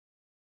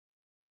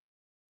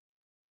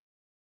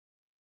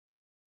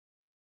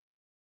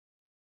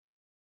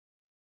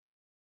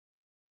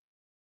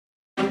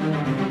Welcome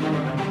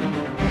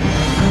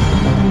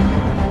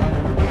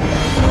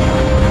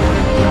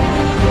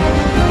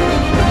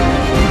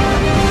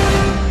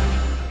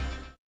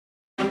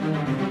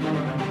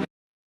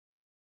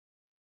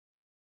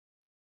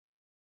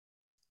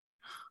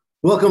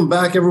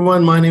back,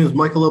 everyone. My name is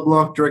Michael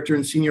LeBlanc, Director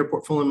and Senior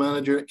Portfolio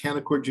Manager at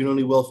Canaccord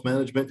Genuity Wealth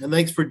Management. And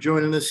thanks for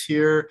joining us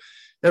here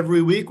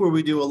every week where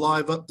we do a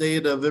live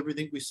update of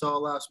everything we saw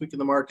last week in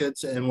the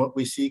markets and what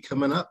we see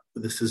coming up.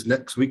 This is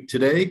next week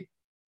today.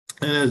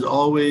 And as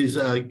always,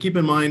 keep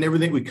in mind,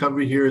 everything we cover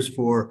here is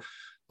for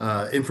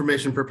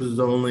information purposes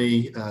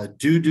only.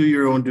 Do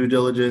your own due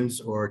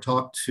diligence or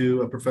talk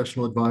to a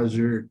professional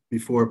advisor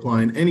before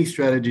applying any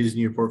strategies in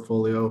your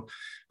portfolio.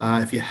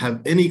 If you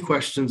have any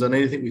questions on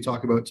anything we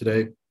talk about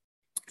today,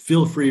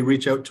 feel free to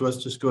reach out to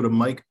us. Just go to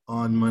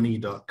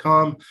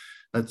mikeonmoney.com.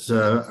 That's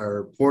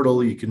our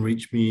portal. You can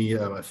reach me,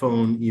 my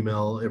phone,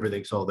 email,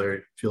 everything's all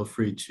there. Feel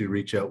free to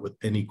reach out with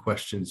any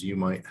questions you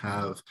might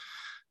have,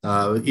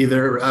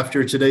 either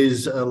after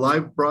today's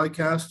live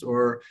broadcast,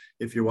 or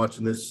if you're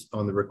watching this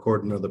on the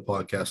recording of the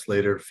podcast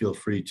later, feel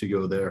free to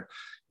go there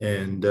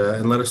and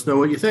let us know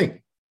what you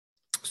think.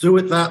 So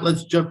with that,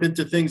 let's jump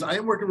into things. I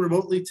am working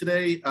remotely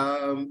today.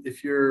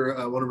 If you're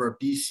one of our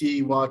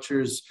BC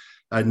watchers,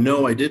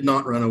 no, I did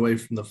not run away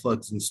from the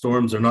floods and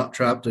storms. They're not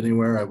trapped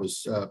anywhere. I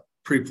was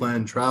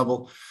pre-planned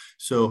travel.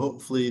 So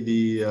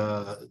hopefully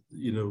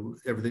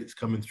everything's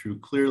coming through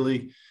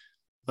clearly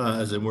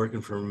as I'm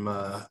working from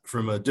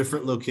a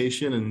different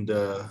location and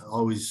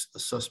always a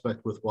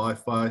suspect with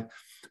Wi-Fi. I'm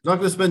not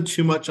going to spend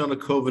too much on a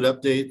COVID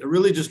update. I'm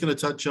really just going to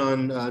touch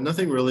on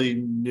nothing really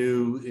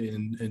new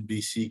in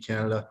BC,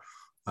 Canada.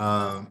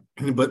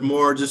 But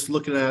more just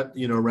looking at,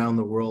 around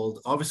the world.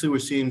 Obviously, we're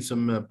seeing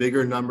some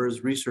bigger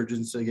numbers,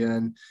 resurgence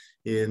again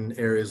in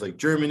areas like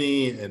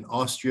Germany and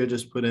Austria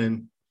just put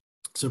in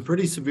some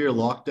pretty severe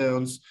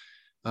lockdowns.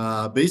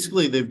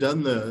 Basically, they've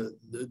done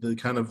the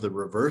kind of the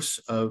reverse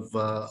of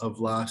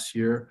last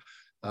year,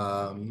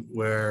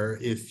 where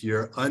if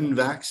you're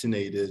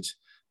unvaccinated,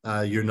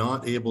 you're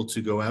not able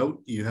to go out.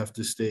 You have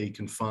to stay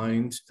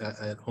confined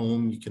at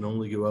home. You can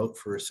only go out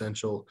for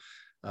essential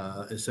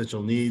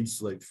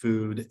needs like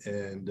food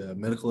and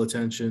medical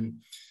attention.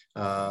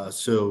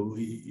 So,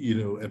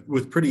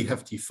 with pretty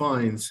hefty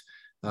fines,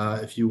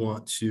 if you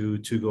want to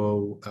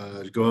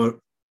go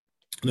out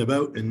and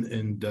about and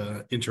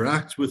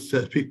interact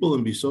with people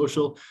and be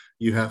social,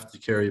 you have to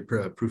carry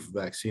proof of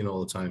vaccine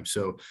all the time.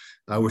 So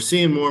we're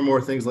seeing more and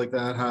more things like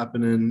that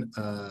happening.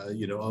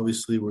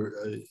 Obviously we're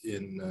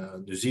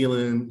in New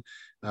Zealand.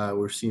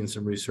 We're seeing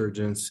some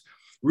resurgence.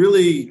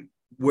 Really,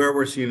 where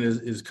we're seeing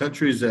is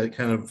countries that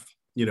kind of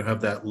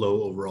have that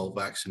low overall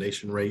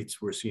vaccination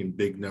rates. We're seeing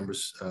big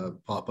numbers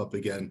pop up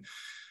again.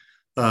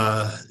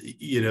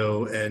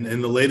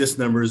 And the latest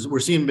numbers, we're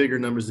seeing bigger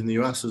numbers in the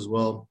US as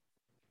well.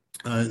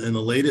 And the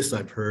latest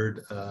I've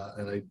heard,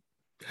 and I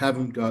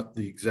haven't got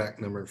the exact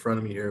number in front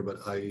of me here, but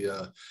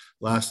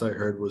last I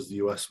heard was the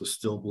US was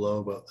still below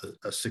about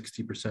a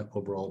 60%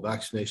 overall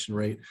vaccination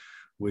rate,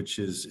 which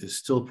is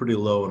still pretty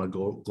low on a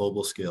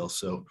global scale.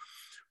 So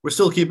we're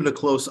still keeping a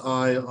close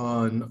eye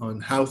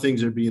on how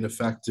things are being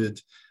affected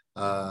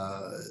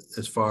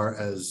as far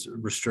as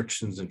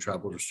restrictions and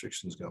travel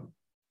restrictions go.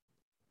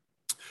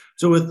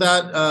 So with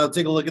that,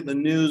 take a look at the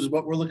news.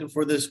 What we're looking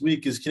for this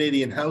week is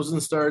Canadian housing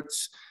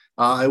starts.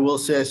 I will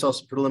say I saw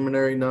some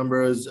preliminary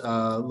numbers.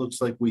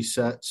 Looks like we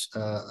set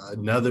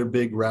another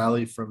big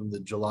rally from the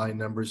July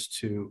numbers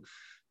to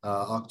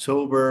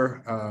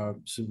October.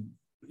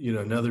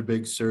 Another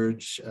big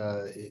surge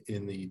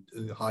in the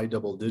high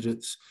double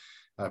digits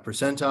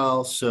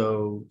percentile.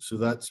 So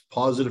that's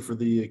positive for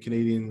the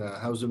Canadian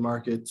housing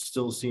market.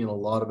 Still seeing a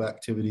lot of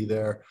activity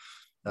there.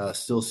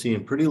 Still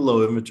seeing pretty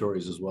low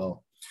inventories as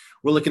well.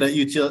 We're looking at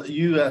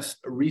U.S.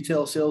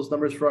 retail sales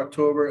numbers for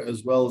October,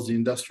 as well as the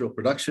industrial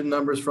production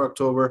numbers for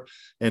October,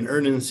 and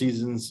earnings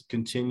seasons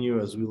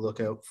continue as we look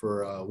out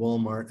for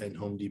Walmart and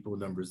Home Depot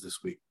numbers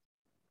this week.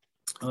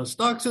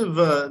 Stocks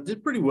have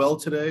did pretty well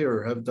today,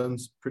 or have done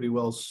pretty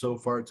well so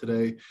far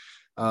today.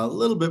 A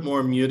little bit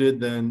more muted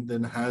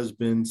than has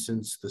been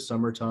since the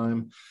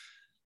summertime.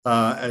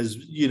 As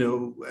you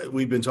know,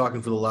 we've been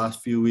talking for the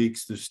last few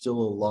weeks. There's still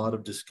a lot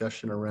of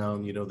discussion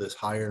around, this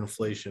higher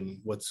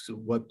inflation. What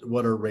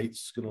are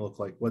rates going to look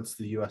like? What's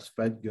the U.S.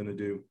 Fed going to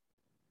do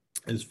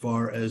as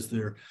far as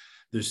their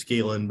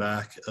scaling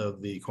back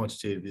of the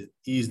quantitative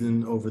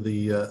easing over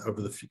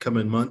the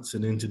coming months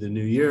and into the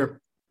new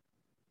year?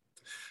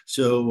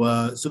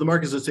 So the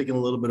markets are taking a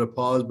little bit of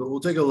pause, but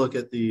we'll take a look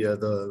at the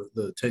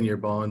 10-year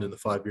bond and the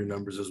 5-year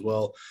numbers as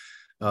well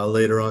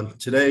later on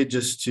today,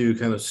 just to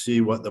kind of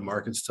see what the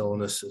market's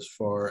telling us as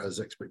far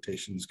as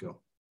expectations go.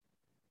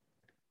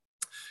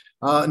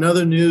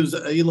 Another news,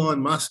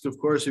 Elon Musk, of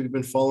course, if you've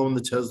been following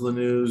the Tesla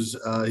news,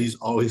 he's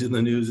always in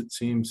the news, it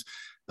seems,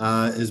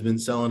 has been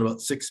selling about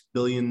 $6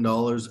 billion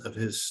of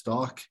his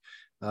stock.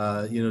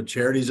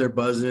 Charities are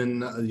buzzing.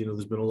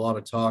 There's been a lot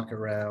of talk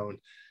around.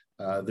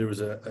 There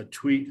was a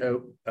tweet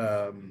out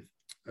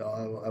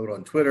I went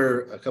on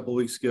Twitter a couple of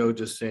weeks ago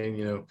just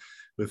saying,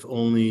 if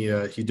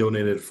only he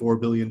donated $4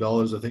 billion,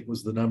 I think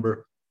was the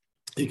number,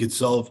 he could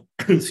solve,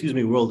 excuse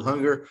me, world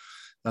hunger.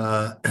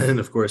 And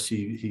of course,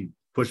 he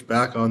pushed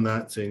back on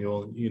that, saying,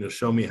 well,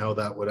 show me how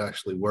that would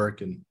actually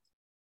work. And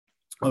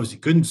obviously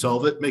couldn't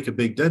solve it, make a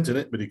big dent in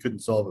it, but he couldn't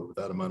solve it with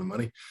that amount of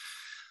money.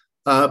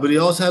 But he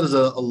also has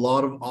a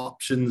lot of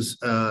options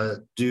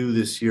due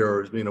this year,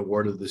 or is being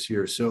awarded this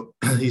year. So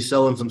he's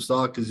selling some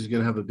stock because he's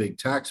going to have a big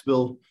tax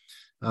bill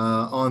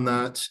on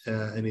that,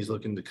 and he's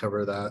looking to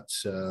cover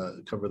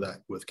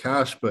that with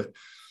cash. But it'd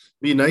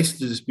be nice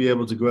to just be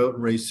able to go out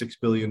and raise $6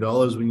 billion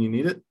when you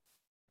need it.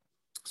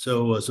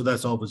 So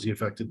that's obviously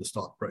affected the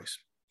stock price.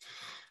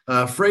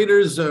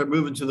 Freighters are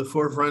moving to the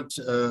forefront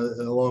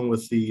along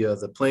with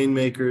the plane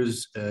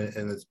makers,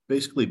 and it's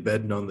basically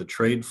betting on the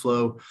trade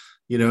flow.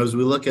 As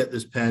we look at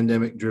this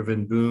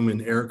pandemic-driven boom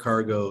in air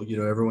cargo,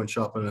 everyone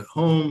shopping at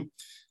home,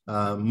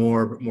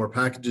 more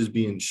packages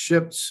being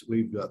shipped.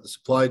 We've got the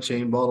supply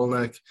chain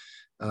bottleneck.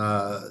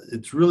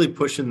 It's really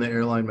pushing the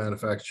airline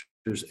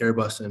manufacturers,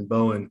 Airbus and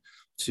Boeing,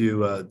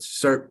 to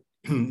start,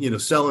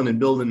 selling and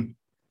building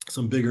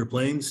some bigger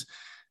planes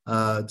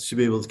to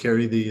be able to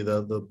carry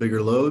the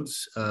bigger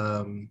loads.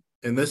 And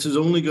this is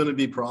only going to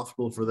be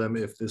profitable for them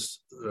if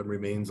this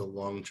remains a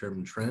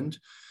long-term trend.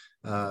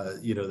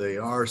 They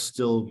are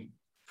still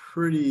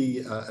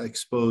pretty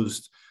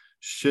exposed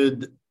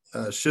should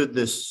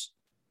this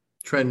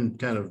trend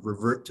kind of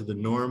revert to the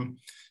norm,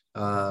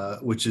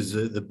 which is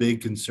the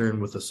big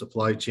concern with the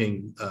supply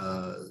chain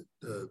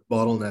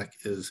bottleneck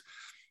is,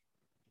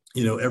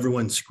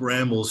 everyone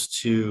scrambles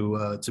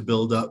to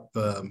build up,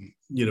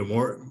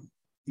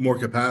 more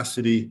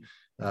capacity,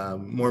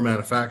 more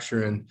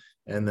manufacturing,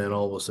 and then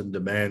all of a sudden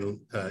demand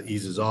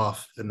eases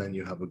off, and then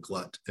you have a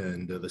glut.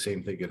 And the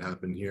same thing could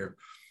happen here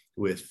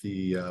with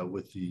the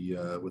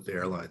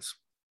airlines,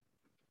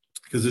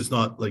 because it's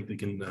not like they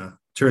can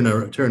turn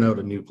out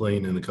a new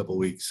plane in a couple of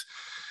weeks.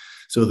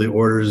 So the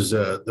orders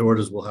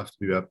will have to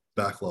be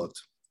backlogged.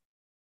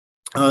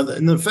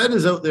 And the Fed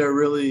is out there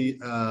really,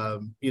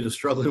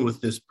 struggling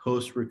with this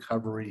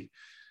post-recovery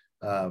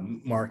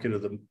market, or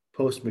the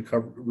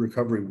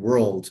post-recovery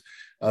world.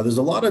 There's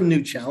a lot of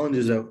new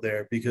challenges out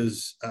there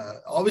because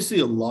obviously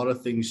a lot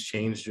of things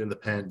changed during the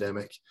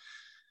pandemic.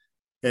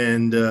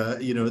 And, at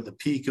the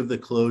peak of the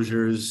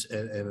closures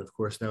and of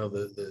course now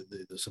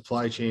the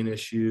supply chain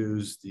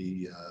issues,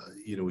 we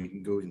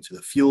can go into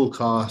the fuel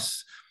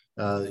costs,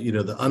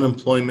 the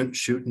unemployment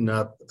shooting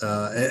up,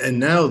 and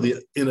now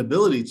the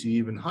inability to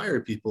even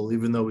hire people,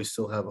 even though we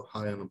still have a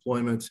high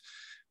unemployment.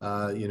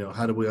 How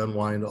do we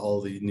unwind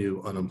all the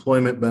new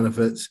unemployment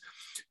benefits?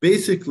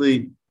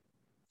 Basically,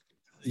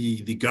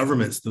 the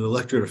governments, the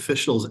elected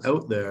officials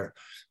out there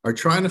are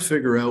trying to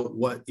figure out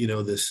what,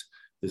 this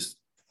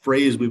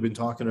phrase we've been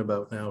talking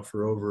about now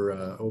for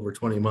over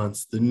 20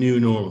 months, the new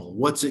normal.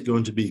 What's it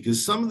going to be?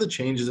 Because some of the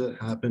changes that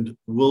happened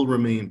will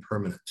remain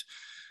permanent.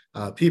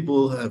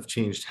 People have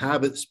changed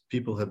habits.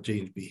 People have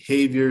changed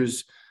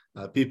behaviors.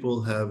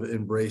 People have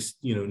embraced,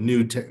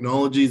 new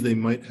technologies they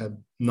might have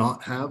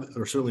not have,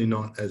 or certainly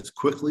not as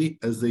quickly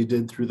as they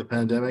did through the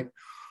pandemic.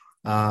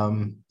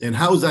 And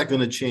how is that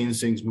going to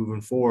change things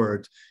moving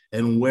forward?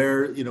 And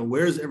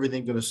where's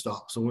everything going to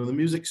stop? So when the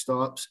music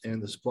stops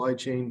and the supply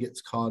chain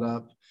gets caught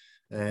up,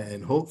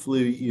 and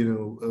hopefully,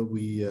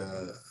 we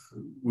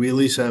at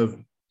least have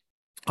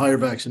higher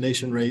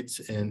vaccination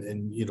rates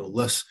and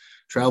less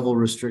travel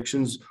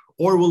restrictions,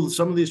 or will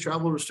some of these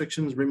travel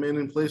restrictions remain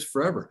in place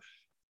forever?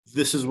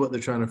 This is what they're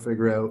trying to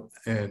figure out.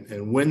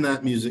 And when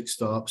that music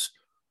stops,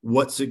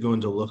 what's it going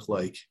to look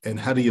like? And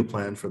how do you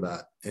plan for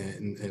that?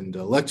 And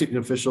elected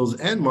officials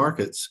and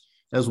markets,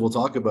 as we'll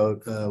talk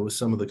about with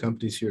some of the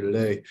companies here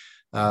today,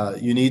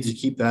 you need to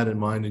keep that in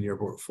mind in your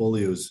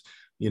portfolios.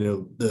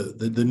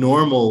 The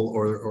normal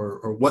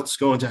or what's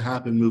going to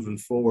happen moving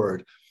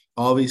forward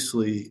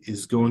obviously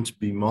is going to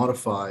be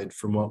modified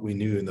from what we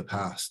knew in the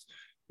past,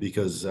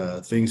 because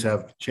things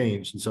have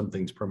changed, and some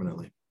things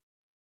permanently.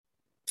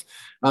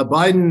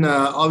 Biden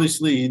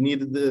obviously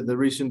needed the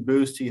recent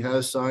boost. He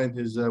has signed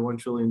his $1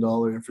 trillion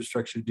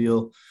infrastructure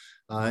deal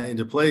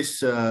into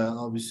place.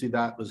 Obviously,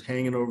 that was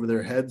hanging over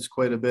their heads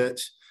quite a bit.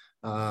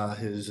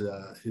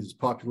 His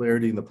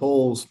popularity in the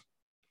polls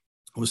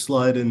was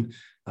sliding.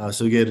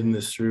 So getting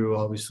this through,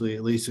 obviously,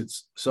 at least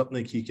it's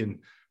something he can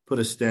put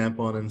a stamp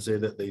on and say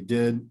that they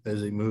did, as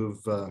they move,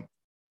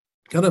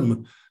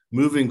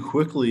 moving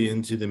quickly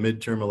into the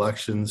midterm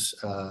elections,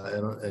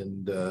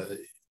 and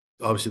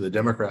obviously the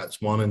Democrats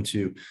wanting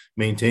to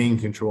maintain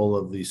control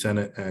of the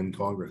Senate and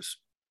Congress.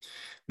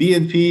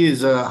 BNP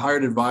has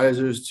hired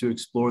advisors to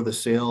explore the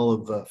sale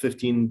of a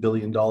 $15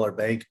 billion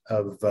bank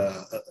of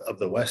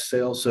the West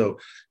sale. So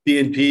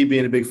BNP,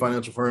 being a big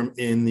financial firm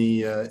in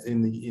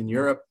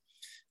Europe,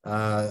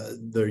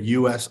 their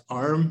U.S.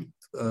 arm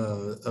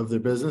of their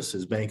business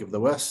is Bank of the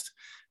West,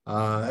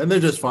 and they're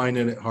just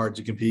finding it hard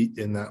to compete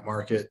in that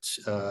market.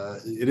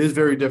 It is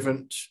very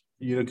different,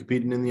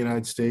 competing in the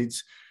United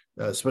States,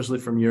 especially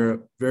from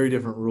Europe. Very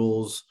different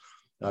rules.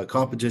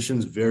 Competition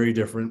is very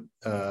different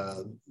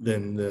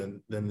than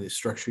the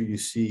structure you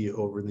see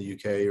over in the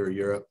UK or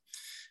Europe.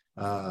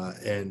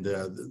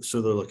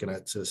 So they're looking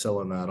at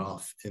selling that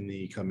off in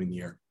the coming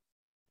year.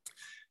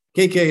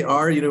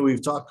 KKR,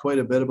 we've talked quite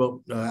a bit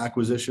about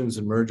acquisitions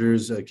and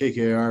mergers.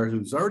 KKR,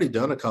 who's already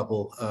done a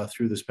couple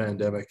through this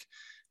pandemic,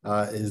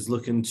 is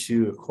looking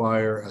to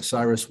acquire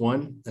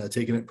CyrusOne,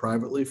 taking it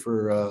privately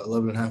for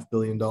 $11.5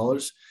 billion.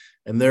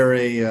 And they're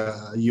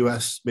a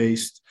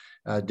US-based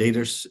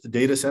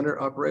data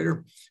center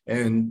operator.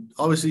 And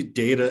obviously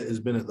data has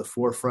been at the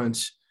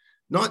forefront,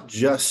 not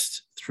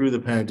just through the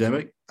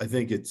pandemic. I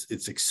think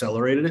it's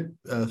accelerated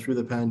it through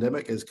the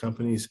pandemic as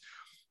companies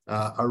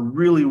are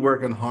really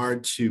working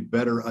hard to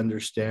better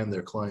understand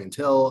their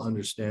clientele,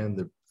 understand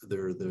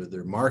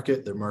their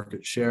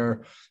market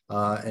share,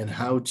 and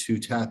how to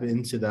tap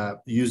into that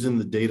using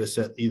the data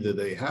set either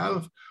they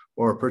have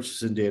or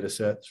purchasing data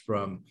sets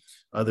from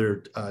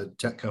other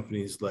tech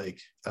companies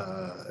like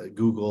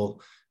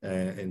Google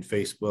and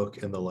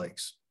Facebook and the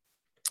likes.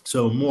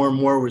 So more and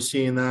more we're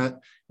seeing that.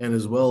 And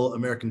as well,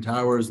 American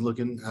Tower is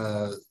looking,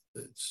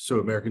 so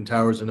American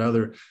Tower is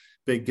another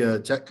big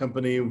tech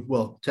company,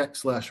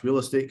 tech/real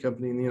estate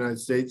company in the United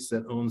States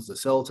that owns the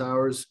cell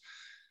towers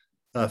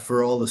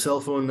for all the cell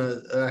phone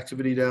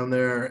activity down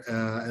there.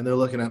 And they're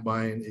looking at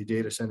buying a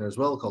data center as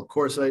well called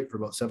CoreSite for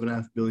about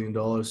 $7.5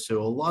 billion.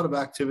 So a lot of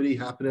activity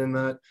happening in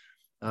that.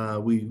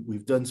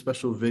 We've done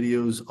special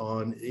videos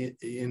on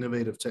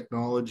innovative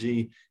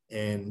technology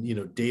and,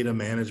 data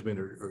management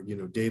or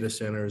data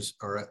centers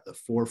are at the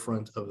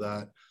forefront of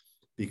that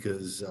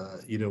because,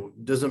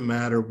 it doesn't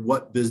matter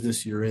what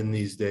business you're in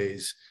these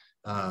days.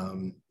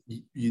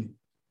 You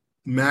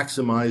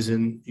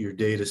maximizing your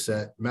data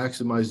set,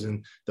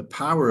 maximizing the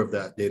power of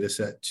that data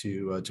set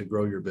to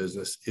grow your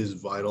business is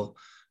vital.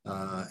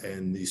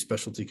 And these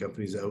specialty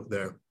companies out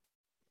there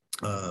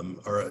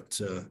are at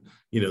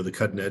the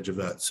cutting edge of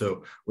that.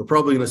 So we're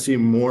probably going to see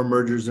more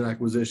mergers and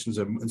acquisitions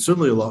and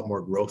certainly a lot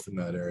more growth in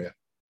that area.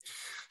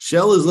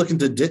 Shell is looking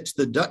to ditch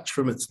the Dutch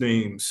from its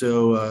name.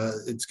 So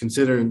it's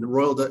considering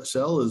Royal Dutch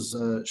Shell is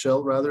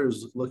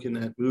looking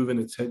at moving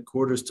its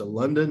headquarters to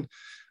London.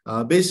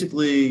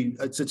 Basically,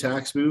 it's a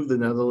tax move. The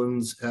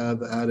Netherlands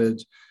have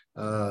added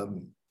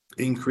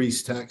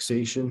increased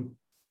taxation.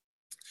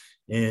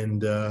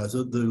 And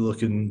so they're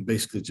looking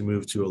basically to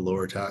move to a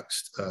lower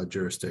taxed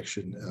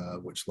jurisdiction,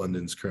 which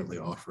London's currently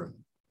offering.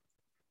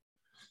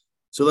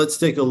 So let's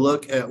take a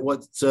look at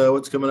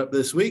what's coming up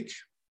this week.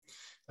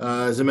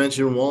 As I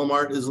mentioned,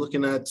 Walmart is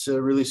looking at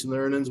releasing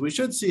their earnings. We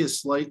should see a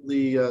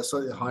slightly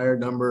higher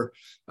number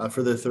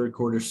for their third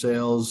quarter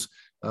sales.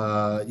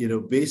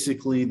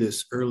 Basically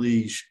this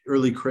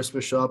early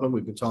Christmas shopping,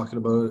 we've been talking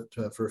about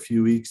it for a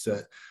few weeks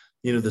that,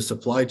 the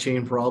supply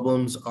chain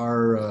problems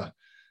are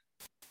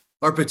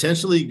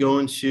potentially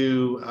going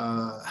to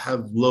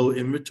have low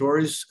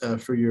inventories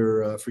for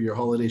your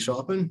holiday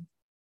shopping.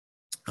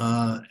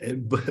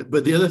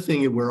 But the other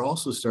thing we're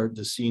also starting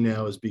to see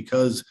now is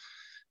because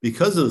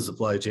of the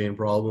supply chain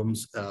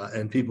problems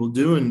and people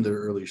doing their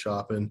early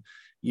shopping,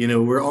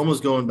 we're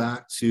almost going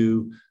back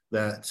to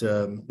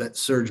that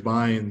surge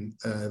buying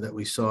that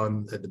we saw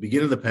at the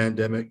beginning of the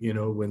pandemic,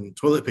 when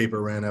toilet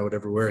paper ran out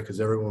everywhere because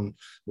everyone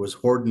was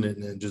hoarding it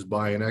and just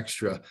buying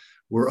extra.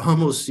 We're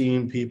almost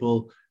seeing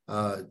people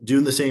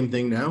doing the same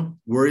thing now,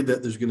 worried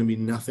that there's going to be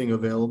nothing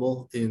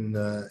available in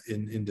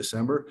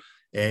December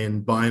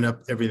and buying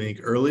up everything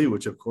early,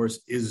 which of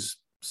course is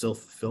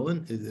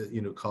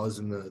self-fulfilling,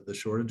 causing the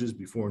shortages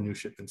before new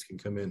shipments can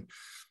come in.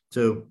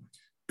 So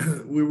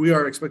we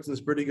are expecting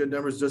some pretty good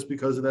numbers just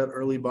because of that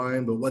early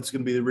buying, but what's going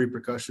to be the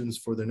repercussions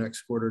for the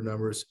next quarter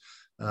numbers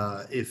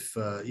if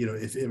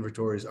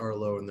inventories are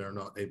low and they're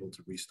not able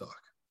to restock.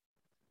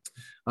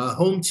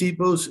 Home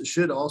Depot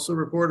should also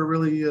report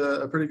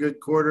a pretty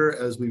good quarter,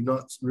 as we've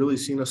not really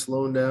seen a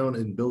slowing down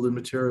in building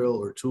material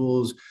or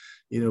tools.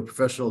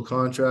 Professional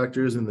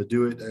contractors and the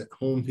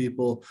do-it-at-home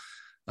people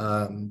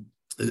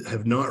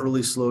have not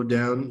really slowed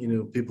down.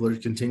 People are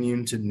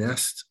continuing to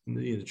nest.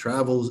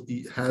 Travel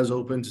has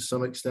opened to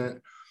some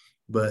extent,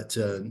 but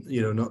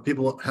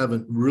people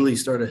haven't really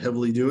started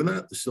heavily doing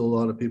that. There's still a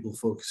lot of people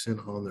focusing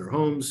on their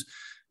homes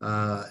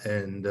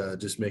and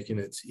just making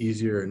it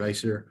easier and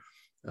nicer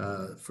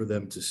for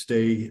them to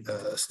stay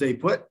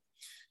put.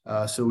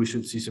 So we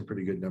should see some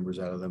pretty good numbers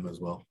out of them as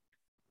well.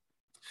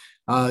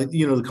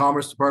 The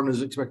Commerce Department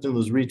is expecting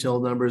those retail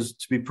numbers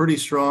to be pretty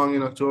strong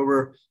in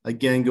October.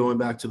 Again, going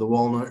back to the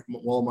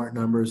Walmart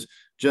numbers,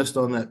 just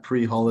on that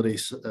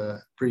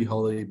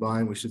pre-holiday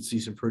buying, we should see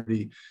some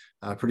pretty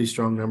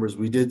strong numbers.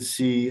 We did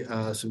see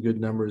some good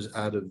numbers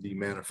out of the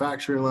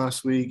manufacturing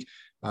last week,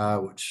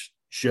 which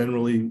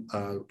generally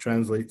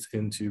translates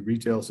into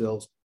retail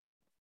sales.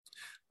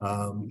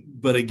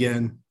 But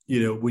again,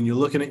 when you're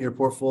looking at your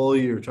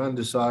portfolio, you're trying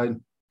to decide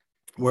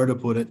where to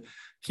put it.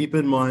 Keep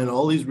in mind,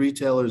 all these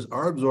retailers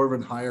are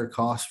absorbing higher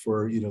costs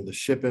for, the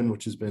shipping,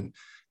 which has been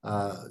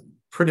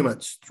pretty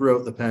much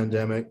throughout the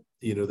pandemic.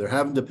 They're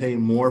having to pay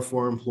more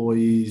for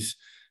employees.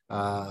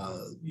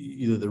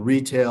 The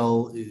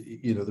retail,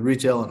 the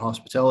retail and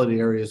hospitality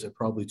areas are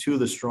probably two of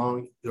the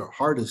strong or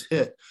hardest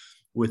hit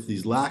with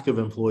these lack of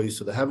employees,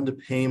 so they're having to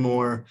pay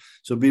more.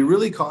 So be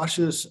really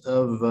cautious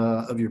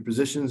of your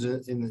positions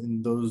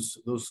in those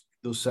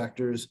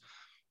sectors.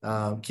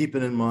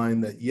 Keeping in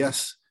mind that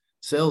yes,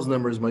 sales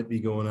numbers might be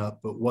going up,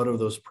 but what are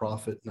those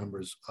profit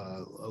numbers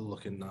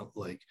looking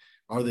like?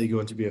 Are they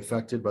going to be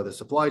affected by the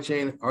supply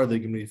chain? Are they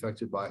going to be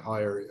affected by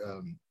higher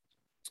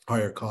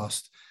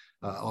cost,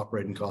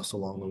 operating costs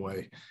along the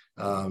way?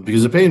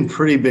 Because they're paying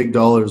pretty big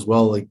dollars.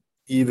 Well, like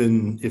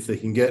even if they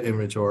can get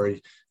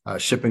inventory,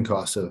 shipping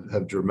costs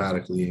have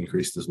dramatically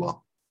increased as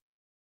well.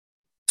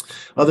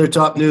 Other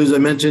top news, I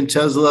mentioned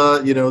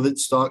Tesla, that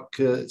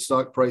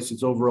stock price,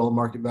 its overall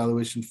market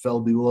valuation fell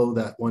below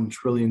that $1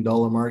 trillion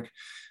mark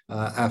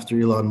after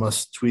Elon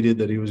Musk tweeted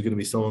that he was going to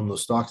be selling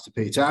those stocks to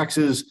pay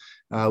taxes.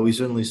 We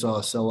certainly saw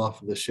a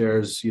sell-off of the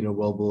shares,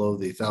 well below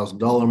the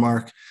 $1,000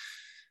 mark.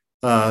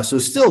 So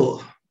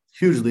still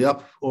hugely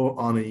up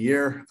on a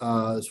year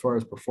as far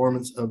as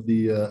performance of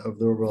the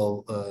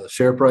overall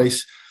share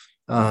price,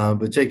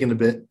 but taking a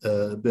bit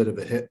of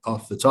a hit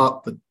off the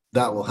top. But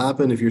that will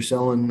happen if you're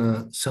selling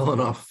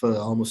off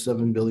almost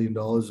 $7 billion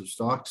of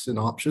stocks and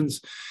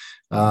options.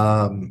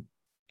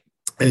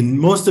 And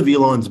most of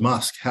Elon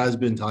Musk has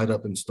been tied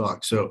up in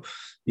stock. So,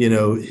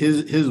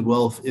 his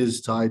wealth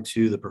is tied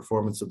to the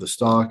performance of the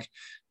stock.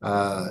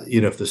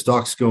 If the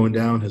stock's going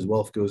down, his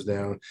wealth goes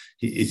down.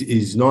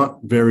 He's not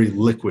very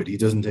liquid. He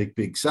doesn't take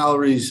big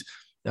salaries,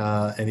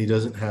 and he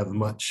doesn't have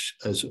much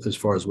as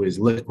far as ways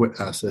liquid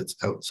assets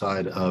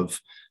outside of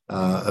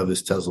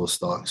his Tesla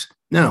stocks.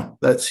 Now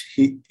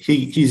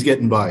he's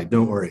getting by.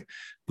 Don't worry,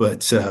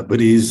 but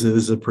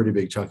he's a pretty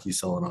big chunk he's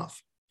selling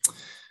off.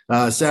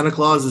 Santa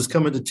Claus is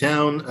coming to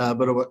town,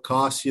 but at what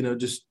cost?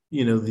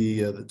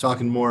 The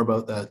talking more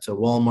about that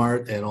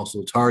Walmart and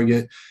also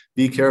Target.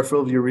 Be careful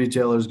of your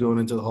retailers going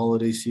into the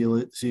holiday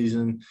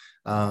season.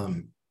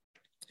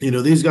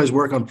 These guys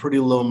work on pretty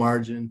low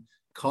margin.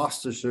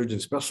 Costs are surging,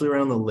 especially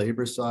around the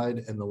labor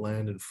side, and the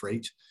land and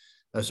freight.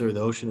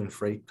 The ocean and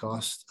freight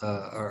costs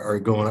are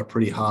going up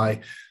pretty high.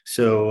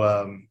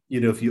 So,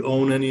 if you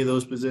own any of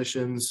those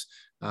positions,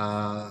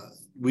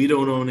 we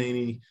don't own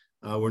any.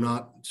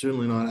 We're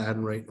certainly not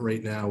adding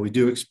right now. We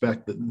do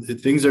expect that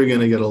things are going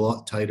to get a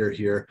lot tighter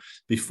here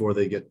before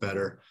they get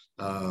better,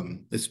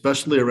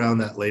 especially around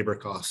that labor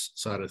cost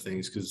side of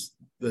things, because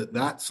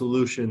that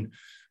solution,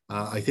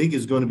 I think,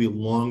 is going to be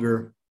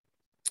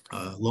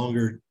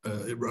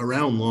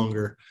around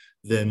longer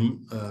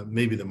than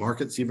maybe the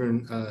markets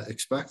even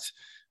expect,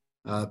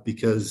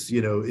 because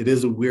it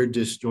is a weird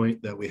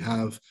disjoint that we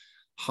have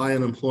high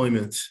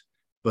unemployment,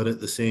 but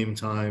at the same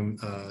time,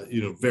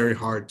 very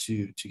hard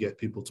to get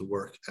people to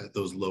work at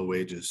those low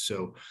wages.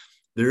 So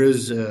there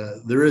is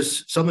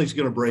something's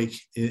going to break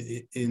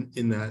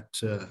in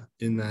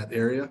that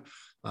area,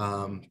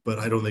 but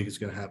I don't think it's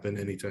going to happen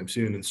anytime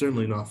soon, and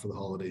certainly not for the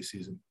holiday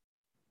season.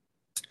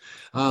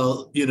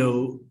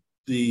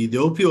 The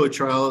opioid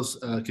trials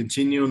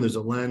continue, and there's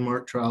a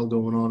landmark trial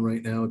going on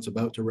right now. It's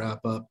about to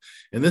wrap up,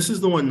 and this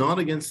is the one not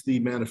against the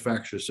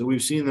manufacturers. So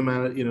we've seen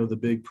the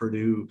big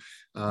Purdue,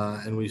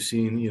 and we've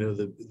seen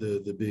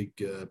the big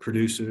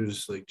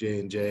producers like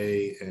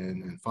J&J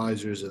and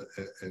Pfizer's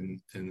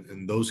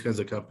and those kinds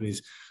of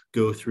companies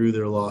go through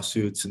their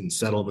lawsuits and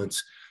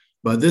settlements.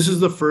 But this is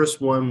the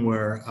first one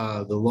where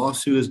the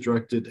lawsuit is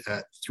directed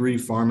at 3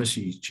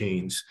 pharmacy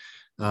chains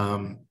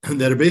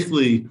that are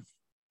basically.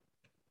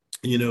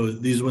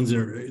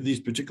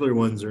 These particular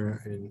ones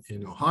are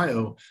in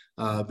Ohio,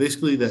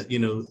 basically that,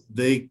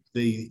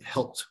 they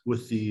helped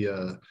with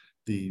the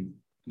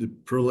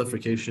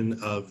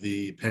proliferation of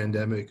the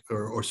pandemic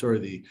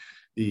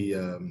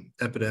the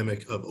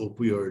epidemic of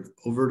opioid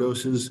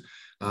overdoses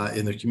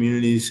in their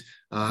communities.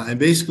 And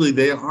basically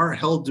they are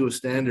held to a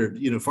standard,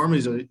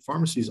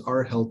 pharmacies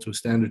are held to a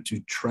standard to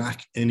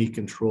track any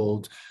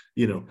controlled,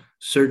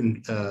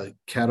 certain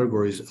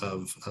categories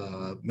of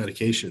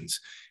medications.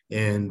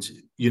 And,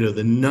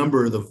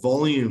 the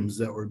volumes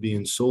that were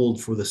being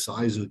sold for the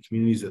size of the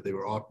communities that they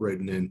were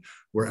operating in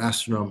were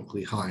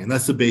astronomically high. And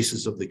that's the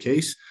basis of the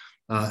case,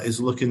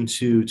 is looking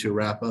to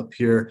wrap up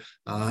here.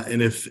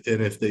 And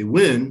if they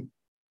win,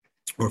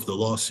 or if the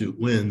lawsuit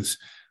wins,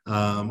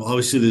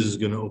 obviously this is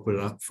going to open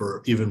it up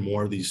for even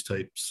more of these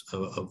types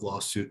of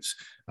lawsuits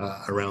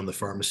around the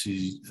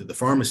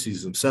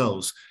pharmacies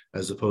themselves,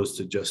 as opposed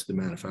to just the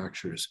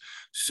manufacturers.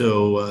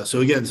 So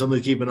again, something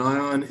to keep an eye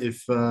on.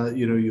 If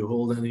you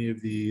hold any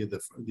of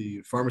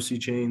the pharmacy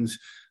chains,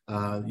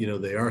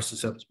 they are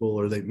susceptible,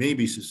 or they may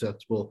be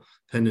susceptible,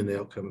 pending the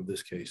outcome of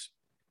this case.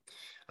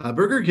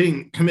 Burger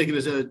King making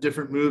a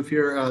different move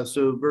here.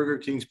 So Burger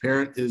King's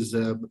parent is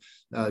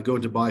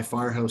going to buy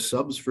Firehouse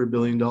Subs for $1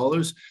 billion.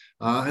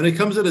 And it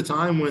comes at a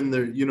time when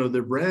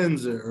their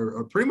brands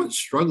are pretty much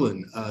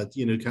struggling,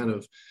 kind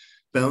of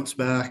bounce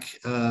back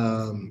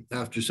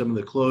after some of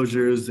the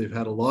closures. They've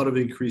had a lot of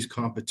increased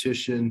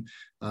competition,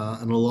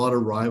 and a lot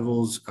of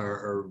rivals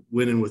are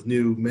winning with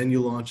new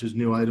menu launches,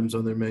 new items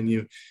on their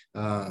menu.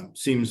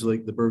 Seems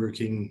like the Burger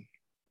King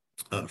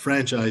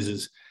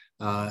franchises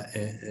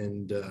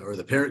and or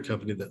the parent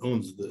company that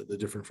owns the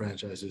different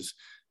franchises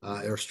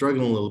are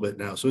struggling a little bit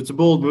now. So it's a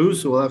bold move.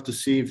 So we'll have to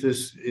see if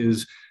this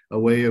is a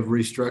way of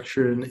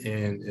restructuring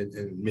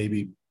and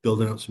maybe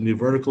building out some new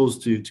verticals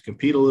to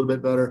compete a little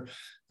bit better.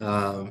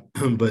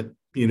 But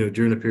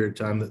during a period of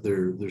time that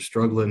they're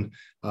struggling,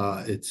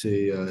 it's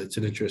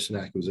an interesting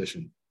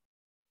acquisition.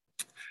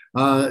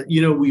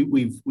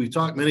 We've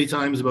talked many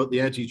times about the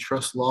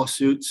antitrust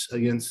lawsuits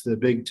against the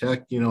big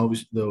tech.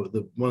 Obviously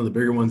the one of the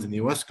bigger ones in the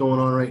U.S. going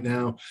on right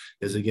now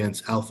is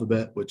against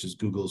Alphabet, which is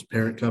Google's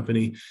parent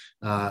company.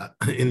 In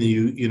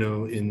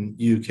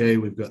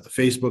UK, we've got the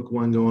Facebook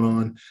one going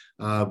on,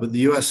 but the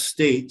U.S.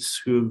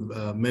 states, who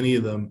many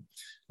of them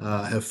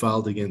have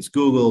filed against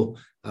Google,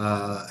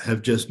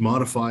 have just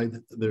modified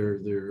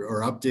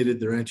or updated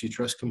their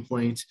antitrust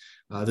complaint.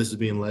 This is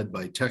being led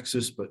by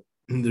Texas, but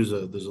there's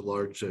a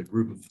large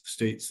group of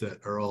states that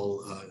are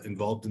all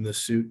involved in this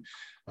suit,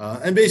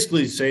 and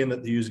basically saying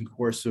that they're using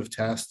coercive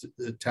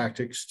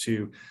tactics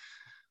to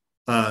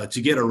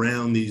get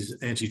around these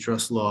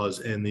antitrust laws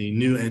and the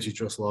new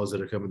antitrust laws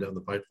that are coming down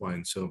the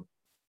pipeline. So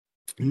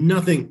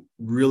nothing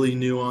really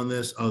new on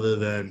this, other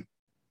than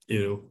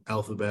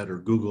Alphabet or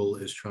Google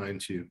is trying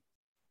to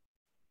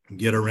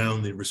get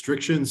around the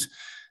restrictions,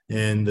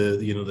 and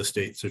the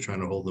states are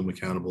trying to hold them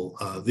accountable.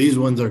 These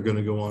ones are going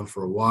to go on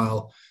for a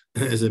while.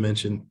 As I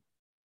mentioned,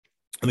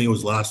 I think it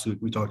was last week,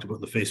 we talked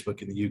about the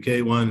Facebook in the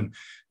UK one,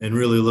 and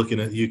really looking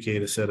at the UK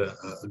to set a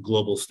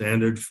global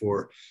standard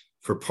for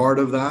part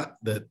of that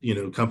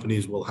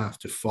companies will have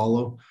to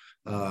follow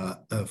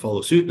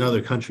suit, and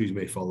other countries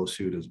may follow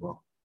suit as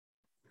well.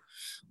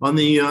 On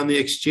the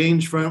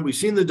exchange front, we've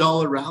seen the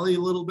dollar rally a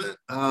little bit.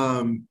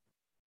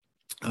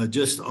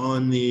 Just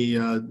on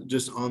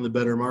the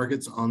better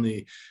markets, on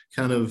the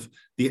kind of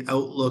the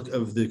outlook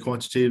of the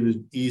quantitative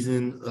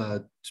easing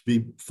to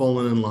be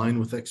fallen in line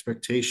with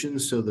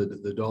expectations. So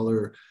the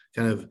dollar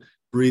kind of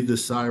breathed a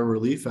sigh of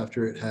relief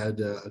after it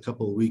had a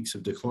couple of weeks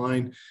of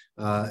decline.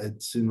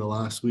 It's in the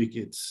last week,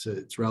 it's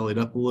rallied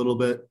up a little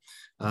bit.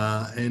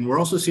 And we're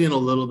also seeing a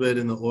little bit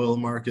in the oil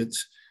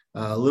markets,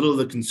 a little of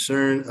the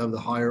concern of the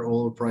higher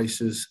oil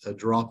prices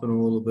dropping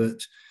a little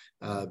bit.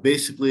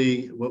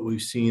 Basically, what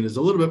we've seen is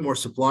a little bit more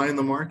supply in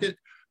the market,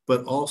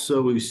 but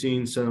also we've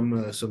seen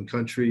some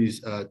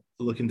countries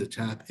looking to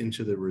tap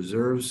into the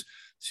reserves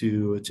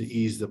to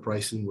ease the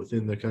pricing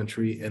within the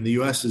country, and the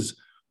U.S. is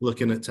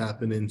looking at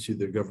tapping into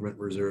their government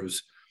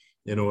reserves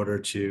in order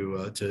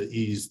to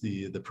ease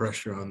the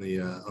pressure on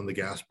the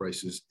gas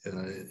prices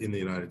in the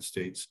United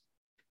States.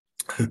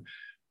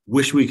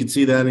 Wish we could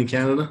see that in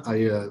Canada.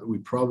 We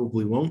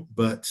probably won't,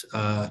 but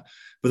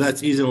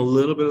that's easing a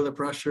little bit of the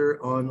pressure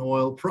on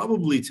oil,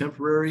 probably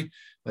temporary.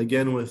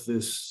 Again, with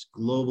this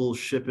global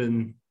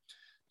shipping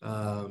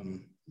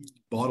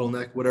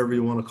bottleneck, whatever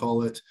you want to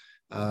call it,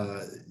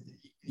 the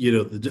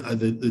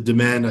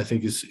demand, I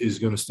think, is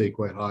going to stay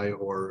quite high,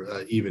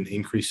 or even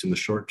increase in the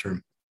short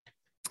term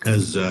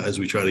as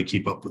we try to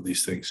keep up with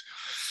these things.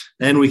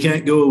 And we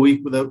can't go a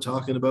week without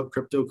talking about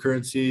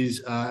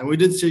cryptocurrencies. And we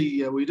did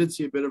see a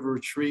bit of a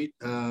retreat.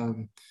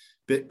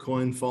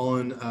 Bitcoin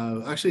fallen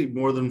actually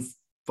more than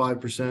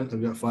 5%.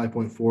 I've got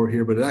 5.4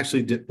 here, but it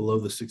actually dipped below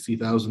the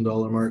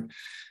 $60,000 mark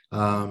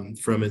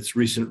from its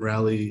recent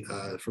rally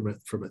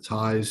from its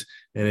highs.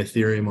 And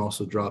Ethereum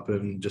also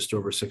dropping just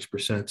over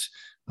 6%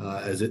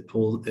 as it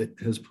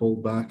has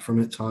pulled back from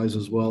its highs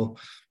as well.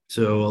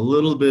 So a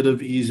little bit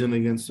of easing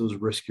against those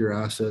riskier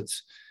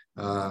assets.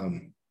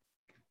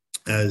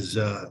 As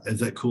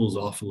that cools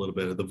off a little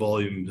bit,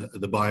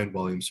 the buying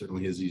volume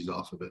certainly has eased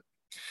off of it.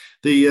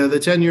 The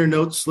 10-year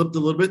notes slipped a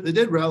little bit. They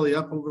did rally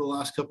up over the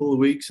last couple of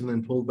weeks and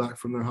then pulled back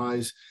from their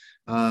highs.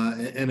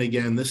 And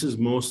again, this is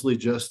mostly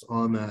just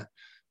on that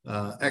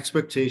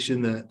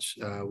expectation that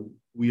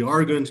we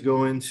are going to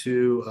go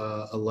into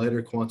a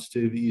lighter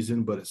quantitative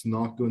easing, but it's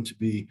not going to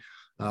be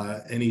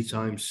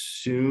anytime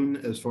soon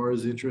as far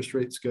as interest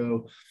rates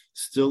go.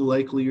 Still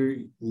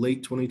likely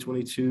late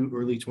 2022,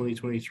 early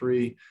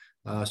 2023.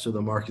 So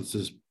the markets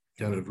is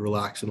kind of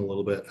relaxing a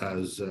little bit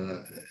as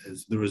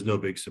there was no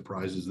big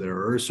surprises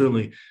there, or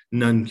certainly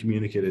none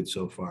communicated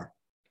so far.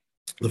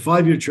 The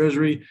 5-year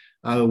Treasury,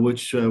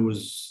 which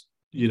was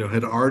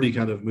had already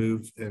kind of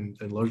moved and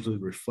largely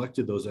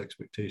reflected those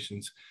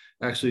expectations,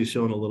 actually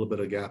showing a little bit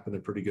of gap and a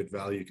pretty good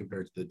value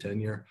compared to the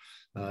 10-year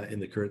in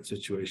the current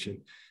situation.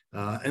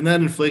 And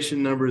that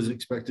inflation number is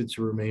expected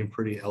to remain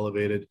pretty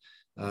elevated,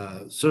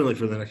 certainly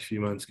for the next few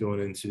months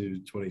going into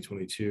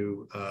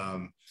 2022.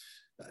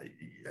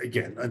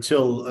 Again,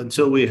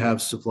 until we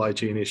have supply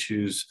chain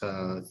issues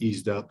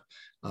eased up.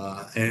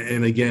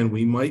 And again,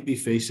 we might be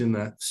facing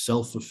that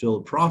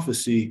self-fulfilled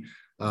prophecy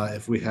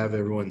if we have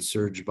everyone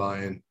surge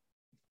buying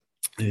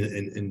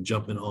and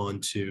jumping on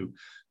to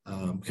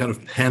kind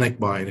of panic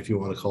buying, if you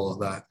want to call it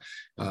that,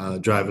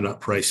 driving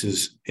up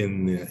prices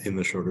in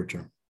the shorter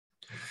term.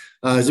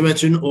 As I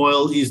mentioned,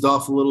 oil eased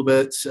off a little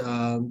bit.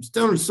 It's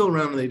down still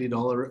around an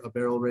 $80 a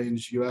barrel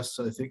range US.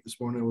 I think this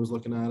morning I was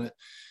looking at it.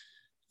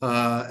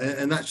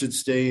 And that should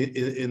stay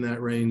in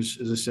that range.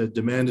 As I said,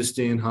 demand is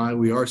staying high.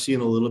 We are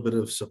seeing a little bit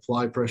of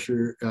supply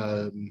pressure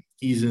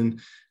easing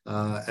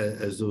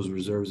as those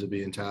reserves are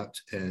being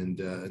tapped,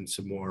 and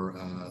some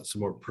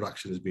more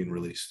production is being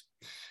released.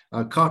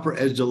 Copper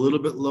edged a little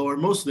bit lower,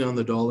 mostly on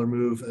the dollar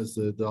move as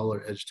the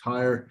dollar edged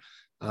higher.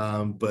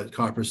 But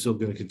copper is still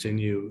going to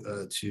continue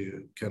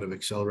to kind of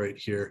accelerate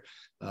here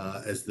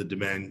as the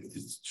demand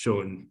is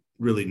showing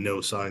really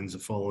no signs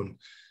of falling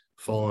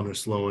or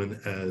slowing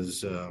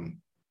as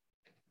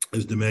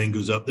demand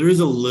goes up. There is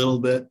a little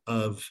bit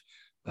of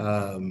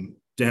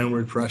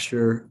downward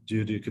pressure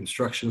due to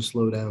construction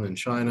slowdown in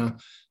China.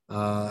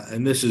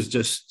 And this is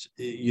just,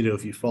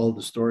 if you followed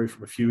the story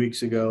from a few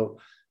weeks ago,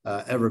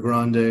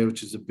 Evergrande,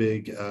 which is a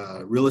big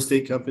real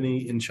estate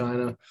company in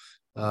China,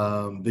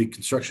 big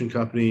construction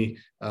company,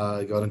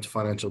 got into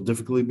financial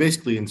difficulty,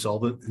 basically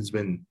insolvent, has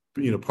been,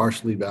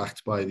 partially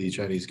backed by the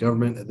Chinese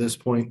government at this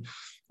point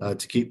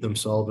to keep them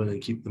solvent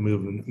and keep them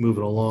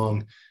moving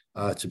along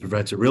to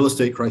prevent a real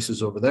estate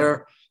crisis over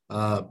there.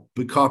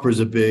 But copper is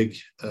a big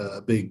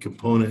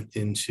component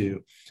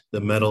into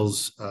the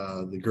metals,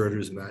 the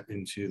girders, and that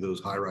into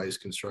those high-rise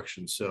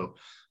constructions. So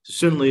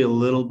certainly a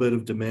little bit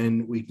of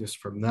demand weakness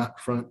from that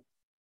front,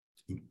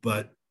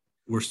 but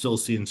we're still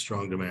seeing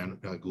strong demand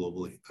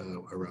globally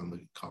around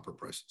the copper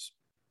prices.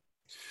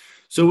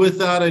 So with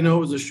that, I know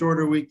it was a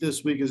shorter week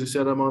this week. As I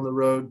said, I'm on the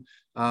road,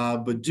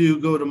 but do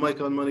go to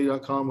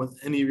mikeonmoney.com with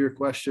any of your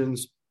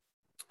questions.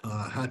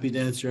 Happy to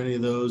answer any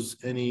of those,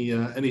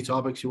 any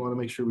topics you want to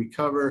make sure we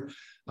cover,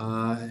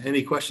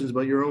 any questions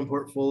about your own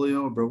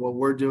portfolio, about what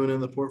we're doing in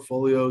the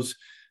portfolios.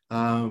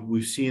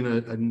 We've seen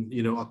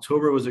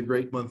October was a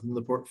great month in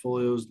the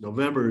portfolios.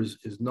 November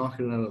is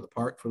knocking it out of the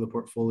park for the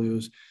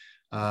portfolios,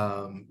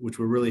 which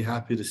we're really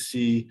happy to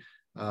see,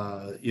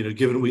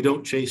 given we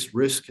don't chase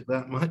risk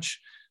that much.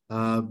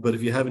 But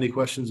if you have any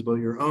questions about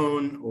your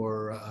own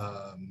or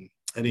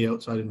any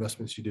outside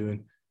investments you're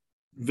doing,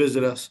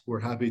 visit us. We're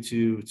happy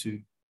to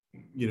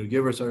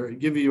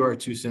give you our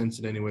 2 cents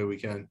in any way we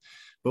can.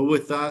 But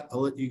with that,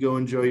 I'll let you go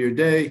enjoy your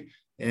day.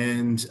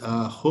 And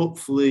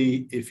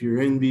hopefully, if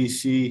you're in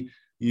BC,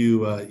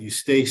 you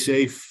stay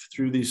safe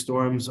through these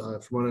storms. From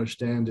what I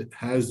understand, it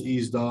has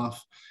eased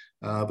off,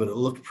 but it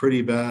looked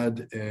pretty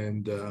bad.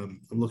 And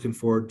I'm looking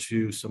forward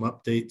to some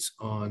updates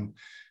on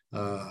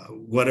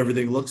what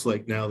everything looks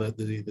like now that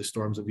the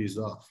storms have eased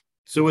off.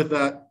 So with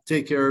that,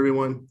 take care,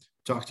 everyone.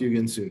 Talk to you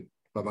again soon.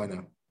 Bye-bye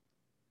now.